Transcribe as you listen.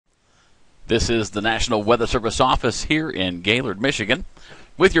This is the National Weather Service office here in Gaylord, Michigan,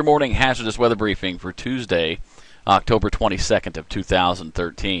 with your morning hazardous weather briefing for Tuesday, October 22nd of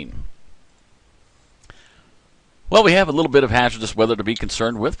 2013. Well, we have a little bit of hazardous weather to be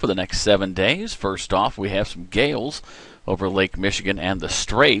concerned with for the next 7 days. First off, we have some gales over Lake Michigan and the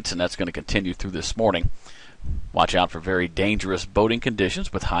Straits, and that's going to continue through this morning. Watch out for very dangerous boating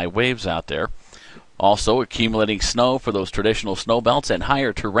conditions with high waves out there. Also, accumulating snow for those traditional snow belts and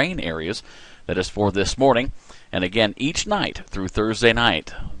higher terrain areas. That is for this morning. And again, each night through Thursday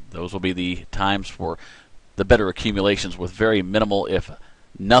night, those will be the times for the better accumulations with very minimal, if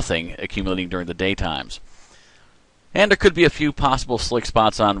nothing, accumulating during the daytimes. And there could be a few possible slick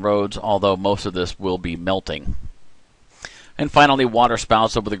spots on roads, although most of this will be melting. And finally, water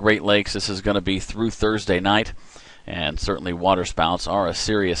spouts over the Great Lakes. This is going to be through Thursday night. And certainly water spouts are a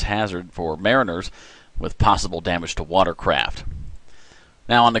serious hazard for mariners with possible damage to watercraft.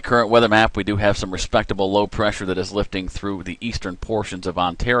 Now on the current weather map, we do have some respectable low pressure that is lifting through the eastern portions of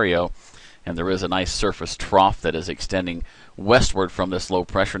Ontario. And there is a nice surface trough that is extending westward from this low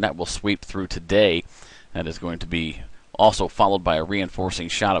pressure, and that will sweep through today. That is going to be also followed by a reinforcing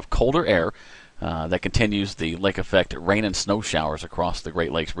shot of colder air that continues the lake effect rain and snow showers across the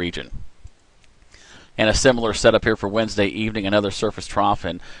Great Lakes region. And a similar setup here for Wednesday evening, another surface trough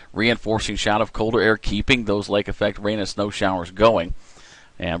and reinforcing shot of colder air, keeping those lake effect rain and snow showers going.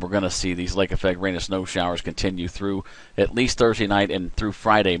 And we're going to see these lake effect rain and snow showers continue through at least Thursday night and through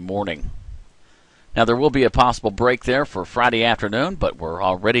Friday morning. Now there will be a possible break there for Friday afternoon, but we're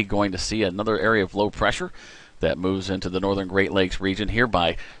already going to see another area of low pressure that moves into the northern Great Lakes region here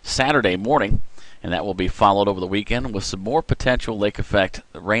by Saturday morning. And that will be followed over the weekend with some more potential lake effect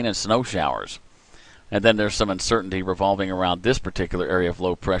rain and snow showers. And then there's some uncertainty revolving around this particular area of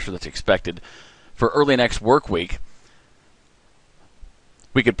low pressure that's expected for early next work week.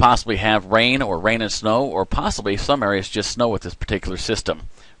 We could possibly have rain and snow, or possibly some areas just snow with this particular system.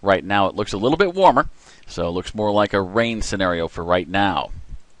 Right now it looks a little bit warmer, so it looks more like a rain scenario for right now.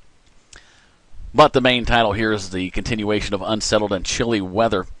 But the main title here is the continuation of unsettled and chilly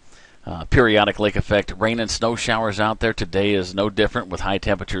weather. Periodic lake effect rain and snow showers out there. Today is no different, with high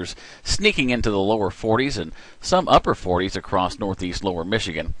temperatures sneaking into the lower 40s and some upper 40s across northeast lower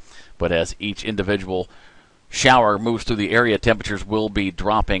Michigan. But as each individual shower moves through the area, temperatures will be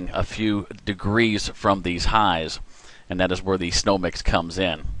dropping a few degrees from these highs, and that is where the snow mix comes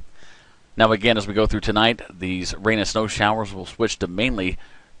in. Now again, as we go through tonight, these rain and snow showers will switch to mainly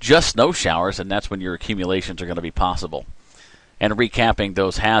just snow showers, and that's when your accumulations are going to be possible. And recapping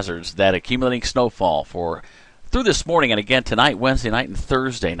those hazards, that accumulating snowfall for through this morning and again tonight, Wednesday night, and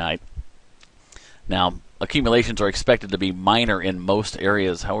Thursday night. Now, accumulations are expected to be minor in most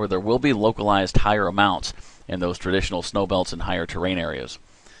areas. However, there will be localized higher amounts in those traditional snow belts and higher terrain areas.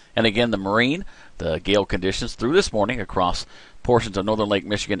 And again, the gale conditions through this morning across portions of northern Lake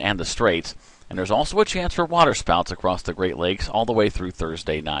Michigan and the Straits. And there's also a chance for water spouts across the Great Lakes all the way through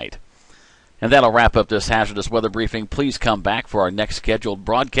Thursday night. And that'll wrap up this hazardous weather briefing. Please come back for our next scheduled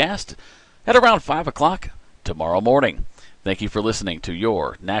broadcast at around 5 o'clock tomorrow morning. Thank you for listening to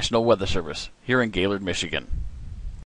your National Weather Service here in Gaylord, Michigan.